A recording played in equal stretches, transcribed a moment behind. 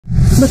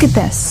Look at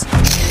this.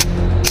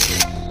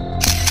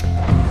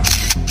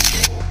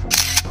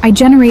 I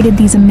generated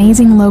these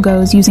amazing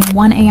logos using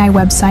one AI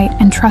website,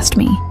 and trust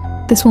me,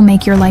 this will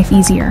make your life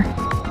easier.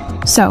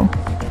 So,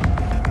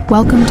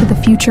 welcome to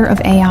the future of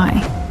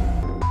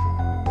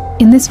AI.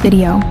 In this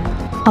video,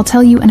 I'll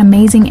tell you an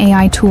amazing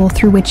AI tool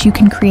through which you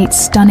can create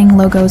stunning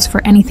logos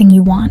for anything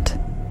you want.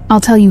 I'll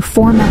tell you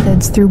 4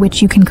 methods through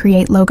which you can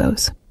create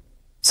logos.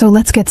 So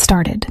let's get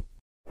started.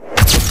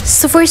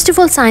 So first of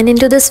all, sign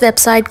into this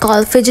website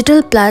called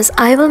Phygital Plus.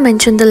 I will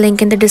mention the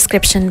link in the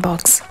description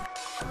box.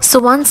 So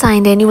once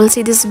signed in, you will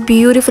see this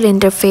beautiful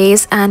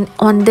interface, and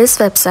on this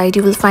website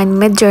you will find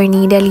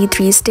Midjourney, DALL-E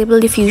 3, Stable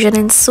Diffusion,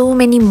 and so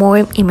many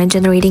more image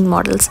generating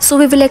models. So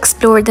we will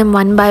explore them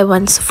one by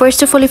one. So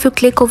first of all, if you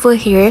click over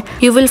here,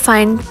 you will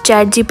find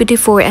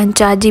ChatGPT-4 and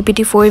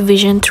ChatGPT-4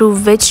 Vision, through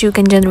which you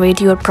can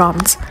generate your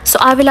prompts. So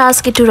I will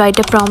ask it to write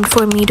a prompt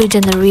for me to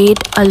generate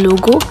a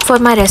logo for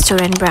my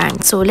restaurant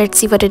brand. So let's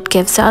see what it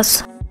gives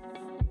us.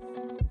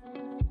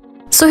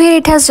 So here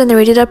it has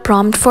generated a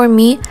prompt for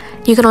me.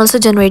 You can also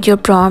generate your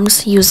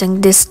prompts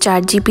using this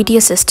ChatGPT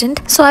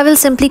assistant. So I will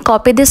simply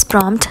copy this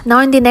prompt.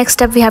 Now in the next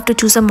step, we have to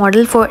choose a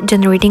model for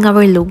generating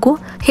our logo.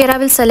 Here I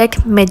will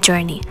select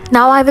Midjourney.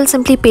 Now I will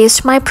simply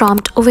paste my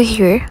prompt over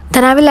here.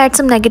 Then I will add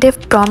some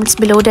negative prompts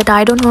below that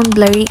I don't want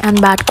blurry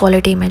and bad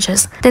quality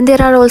images. Then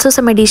there are also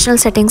some additional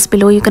settings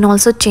below. You can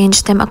also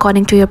change them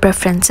according to your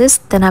preferences.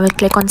 Then I will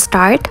click on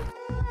start.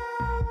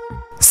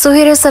 So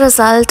here is the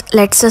result.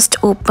 Let's just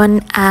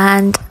open,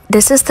 and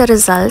this is the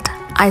result.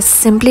 I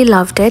simply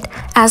loved it.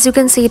 As you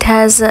can see, it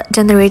has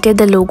generated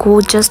the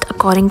logo just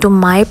according to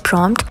my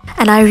prompt,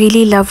 and I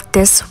really loved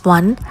this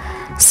one.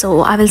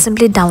 So I will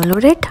simply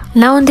download it.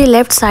 Now on the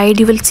left side,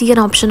 you will see an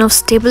option of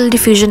Stable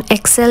Diffusion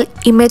XL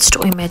image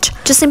to image.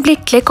 Just simply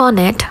click on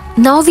it.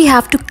 Now we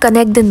have to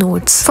connect the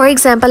nodes. For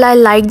example, I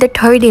like the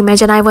third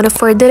image and I want to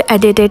further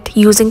edit it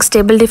using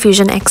Stable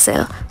Diffusion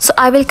XL. So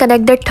I will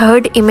connect the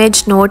third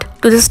image node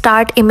to the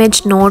start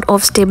image node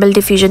of Stable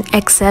Diffusion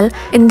XL.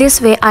 In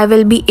this way, I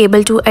will be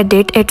able to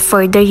edit it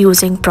further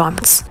using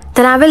prompts.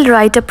 Then I will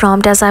write a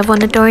prompt as I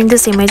want to turn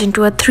this image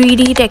into a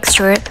 3D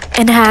texture,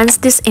 enhance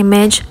this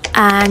image,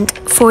 and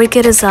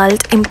 4K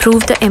result,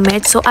 improve the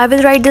image. So I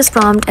will write this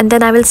prompt, and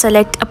then I will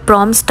select a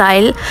prompt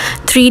style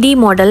 3D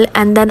model,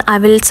 and then I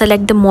will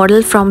select the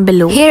model from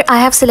below. Here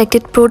I have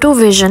selected Proto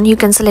Vision. You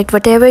can select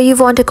whatever you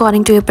want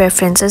according to your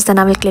preferences. Then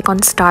I will click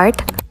on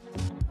start.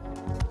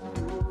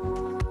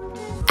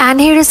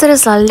 And here is the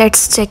result.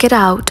 Let's check it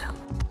out.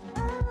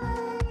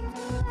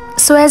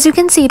 So as you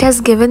can see, it has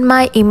given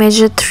my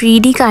image a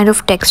 3D kind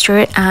of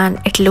texture,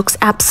 and it looks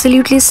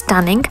absolutely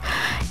stunning.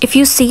 If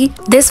you see,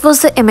 this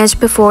was the image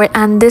before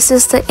and this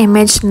is the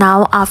image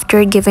now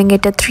after giving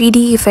it a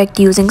 3D effect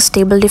using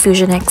Stable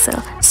Diffusion XL.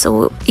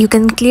 So you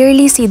can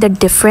clearly see the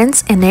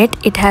difference in it.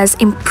 It has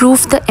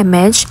improved the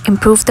image,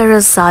 improved the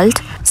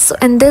result. So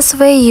in this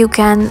way, you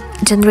can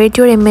generate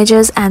your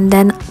images, and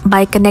then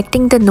by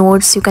connecting the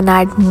nodes, you can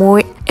add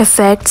more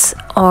effects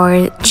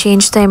or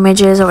change the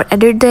images or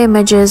edit the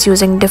images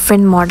using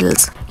different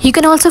models. You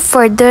can also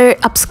further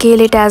upscale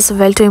it as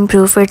well to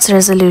improve its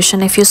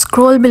resolution. If you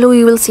scroll below,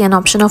 you will see an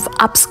option of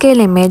upscale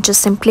image.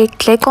 Just simply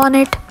click on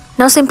it.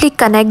 Now simply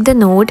connect the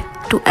node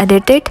to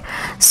edit it.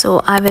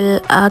 So I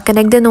will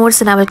connect the nodes,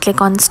 and I will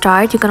click on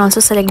start. You can also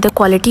select the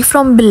quality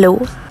from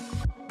below.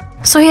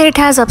 So here it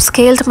has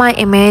upscaled my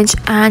image,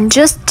 and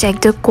just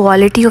check the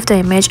quality of the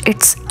image.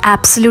 It's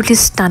absolutely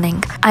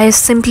stunning. I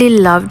simply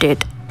loved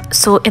it.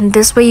 So in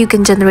this way, you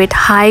can generate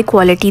high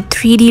quality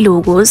 3D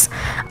logos.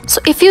 So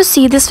if you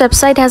see, this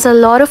website has a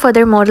lot of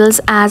other models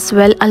as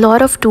well, a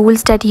lot of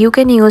tools that you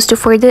can use to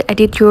further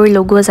edit your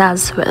logos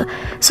as well.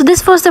 So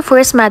this was the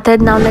first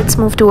method. Now let's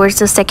move towards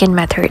the second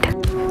method.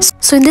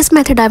 So in this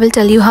method, I will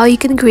tell you how you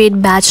can create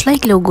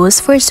badge-like logos.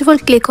 First of all,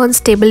 click on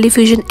Stable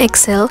Diffusion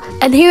XL,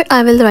 and here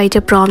I will write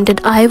a prompt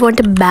that I want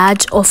a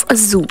badge of a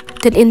zoo.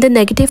 Then in the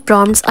negative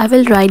prompts, I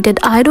will write that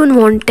I don't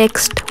want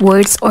text,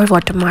 words, or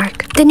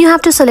watermark. Then you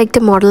have to select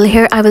a model.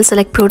 Here I will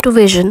select Proto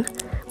Vision.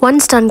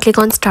 Once done, click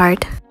on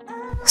start.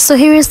 So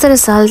here is the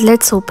result.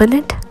 Let's open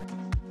it.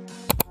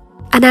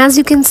 And as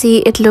you can see,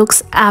 it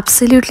looks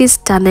absolutely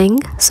stunning.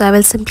 So I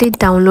will simply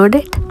download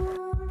it.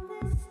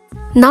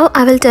 Now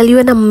I will tell you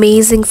an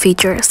amazing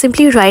feature.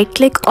 Simply right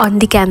click on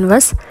the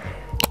canvas,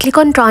 click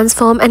on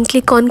transform, and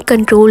click on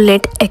Control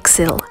Net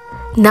XL.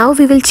 Now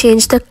we will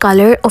change the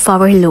color of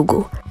our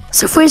logo.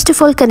 So first of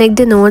all, connect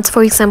the nodes.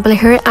 For example,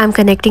 here I am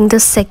connecting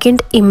the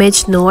second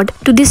image node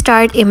to the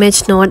start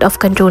image node of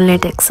Control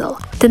Net XL.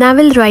 Then I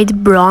will write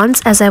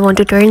bronze as I want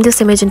to turn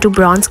this image into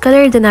bronze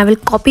color. Then I will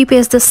copy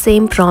paste the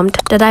same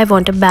prompt that I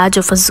want a badge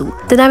of a zoo.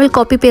 Then I will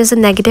copy paste the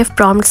negative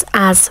prompts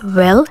as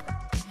well.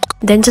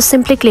 Then just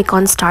simply click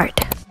on start.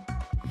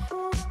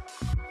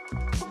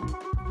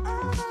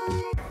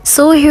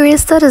 So here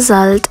is the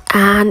result,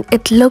 and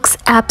it looks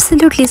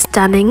absolutely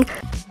stunning.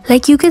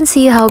 Like you can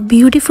see how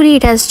beautifully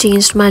it has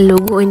changed my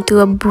logo into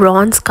a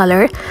bronze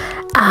color,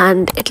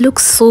 and it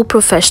looks so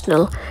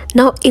professional.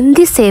 Now in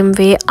the same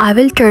way, I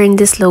will turn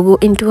this logo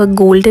into a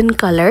golden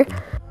color.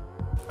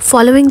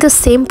 Following the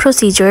same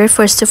procedure,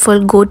 first of all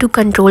go to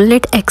Control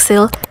Net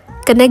Excel,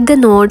 connect the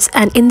nodes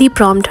and in the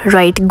prompt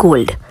write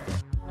gold.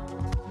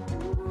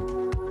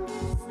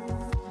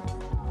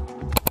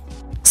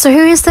 So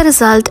here is the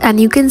result, and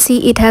you can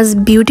see it has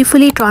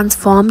beautifully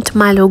transformed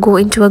my logo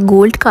into a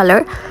gold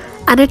color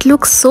and it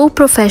looks so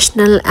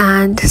professional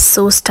and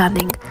so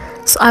stunning.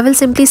 So I will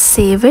simply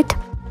save it.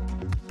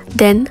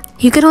 Then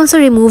you can also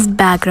remove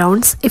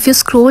backgrounds. If you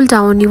scroll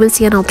down, you will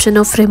see an option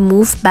of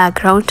remove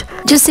background.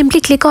 Just simply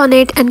click on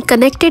it and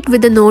connect it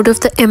with the node of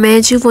the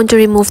image you want to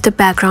remove the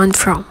background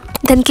from.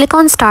 Then click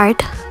on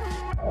start.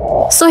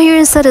 So here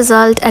is the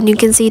result, and you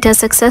can see it has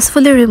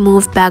successfully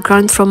removed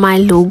background from my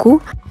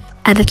logo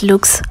and it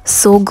looks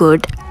so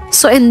good.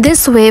 So in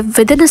this way,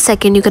 within a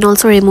second, you can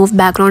also remove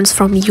backgrounds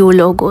from your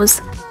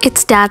logos.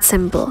 It's that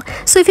simple.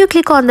 So if you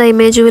click on the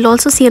image, you will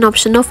also see an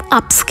option of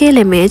upscale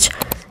image.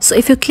 So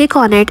if you click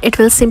on it, it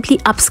will simply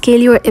upscale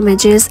your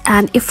images,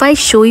 and if I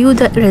show you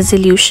the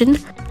resolution,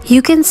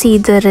 you can see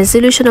the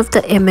resolution of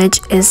the image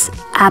is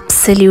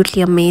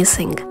absolutely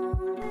amazing.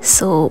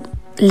 So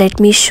let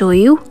me show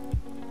you.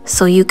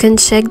 So you can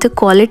check the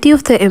quality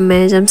of the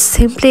image. I'm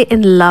simply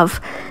in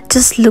love.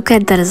 Just look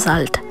at the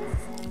result.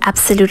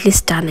 Absolutely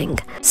stunning.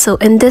 So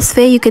in this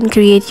way you can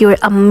create your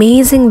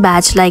amazing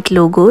badge like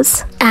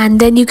logos, and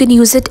then you can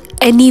use it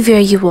anywhere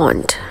you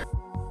want.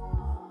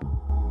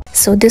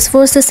 So this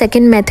was the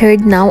second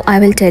method. Now I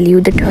will tell you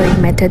the third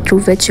method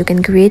through which you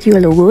can create your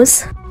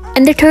logos.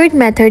 In the third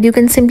method, you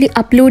can simply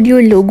upload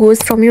your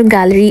logos from your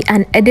gallery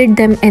and edit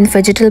them in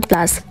Phygital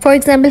Plus. For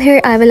example,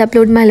 here I will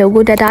upload my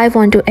logo that I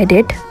want to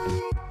edit.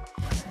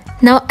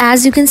 Now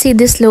as you can see,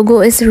 this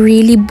logo is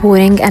really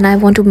boring and I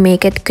want to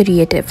make it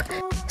creative.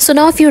 So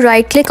now if you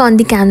right click on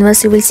the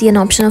canvas, you will see an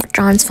option of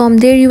transform.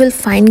 There you will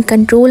find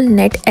Control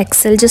Net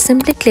Excel. Just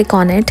simply click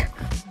on it.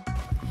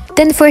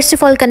 Then first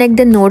of all connect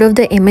the node of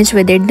the image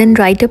with it, then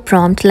write a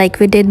prompt like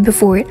we did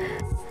before.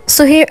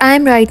 So here I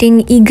am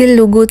writing Eagle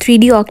logo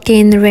 3D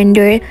Octane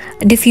render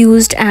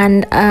diffused,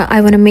 and I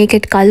want to make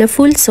it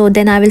colorful. So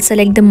then I will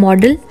select the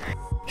model.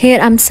 Here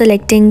I'm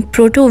selecting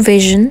Proto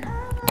Vision.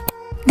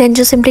 Then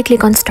just simply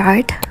click on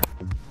start.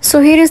 So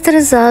here is the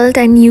result,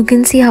 and you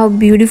can see how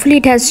beautifully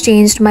it has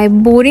changed my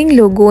boring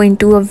logo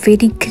into a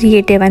very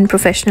creative and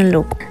professional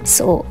logo.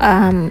 So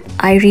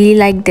I really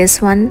like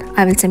this one.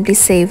 I will simply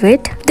save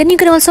it. Then you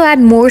can also add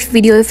more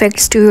video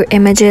effects to your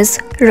images.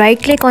 Right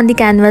click on the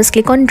canvas,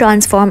 click on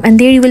transform, and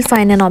there you will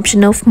find an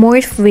option of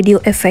morph video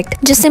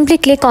effect. Just simply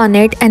click on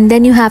it, and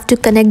then you have to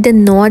connect the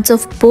nodes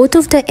of both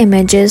of the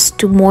images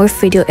to morph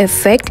video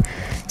effect.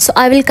 So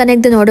I will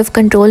connect the node of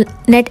Control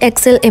Net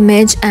Excel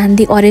image and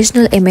the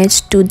original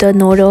image to the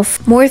node of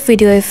morph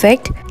video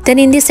effect. Then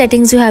in the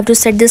settings you have to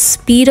set the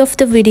speed of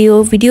the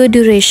video, video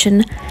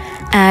duration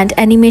and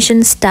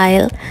animation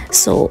style.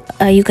 So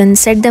you can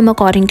set them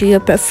according to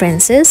your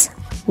preferences.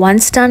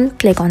 Once done,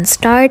 click on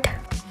start.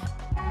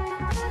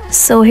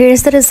 So here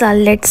is the result.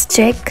 Let's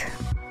check.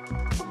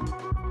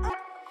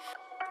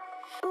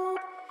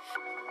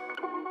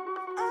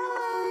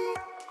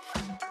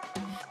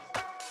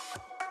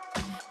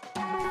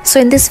 So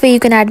in this way you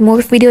can add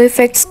more video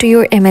effects to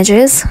your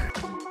images.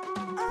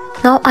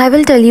 Now I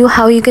will tell you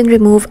how you can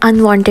remove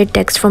unwanted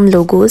text from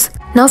logos.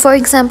 Now for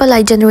example,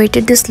 I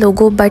generated this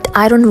logo but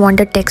I don't want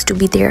the text to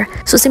be there.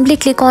 So simply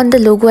click on the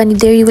logo, and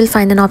there you will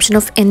find an option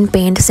of in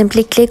paint.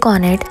 Simply click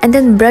on it and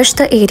then brush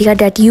the area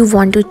that you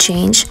want to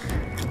change.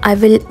 I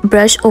will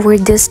brush over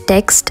this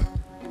text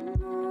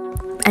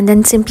and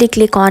then simply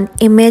click on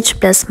image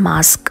plus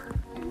mask.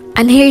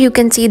 And here you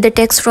can see the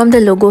text from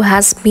the logo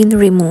has been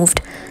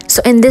removed.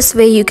 So in this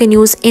way you can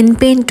use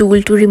InPaint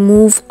tool to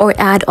remove or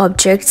add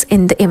objects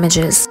in the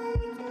images.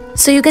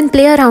 So you can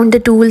play around the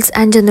tools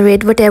and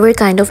generate whatever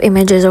kind of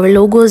images or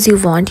logos you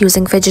want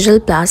using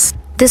Phygital Plus.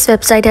 This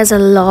website has a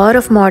lot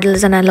of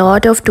models and a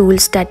lot of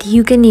tools that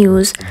you can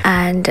use,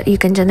 and you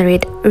can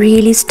generate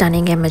really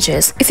stunning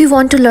images. If you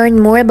want to learn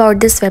more about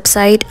this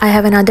website, I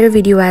have another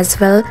video as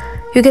well.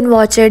 You can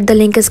watch it. The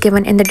link is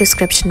given in the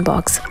description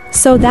box.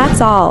 So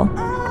that's all.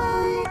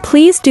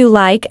 Please do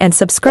like and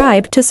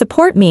subscribe to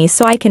support me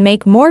so I can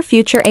make more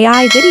future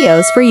AI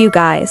videos for you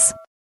guys.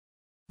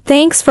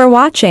 Thanks for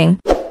watching.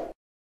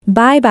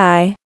 Bye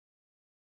bye.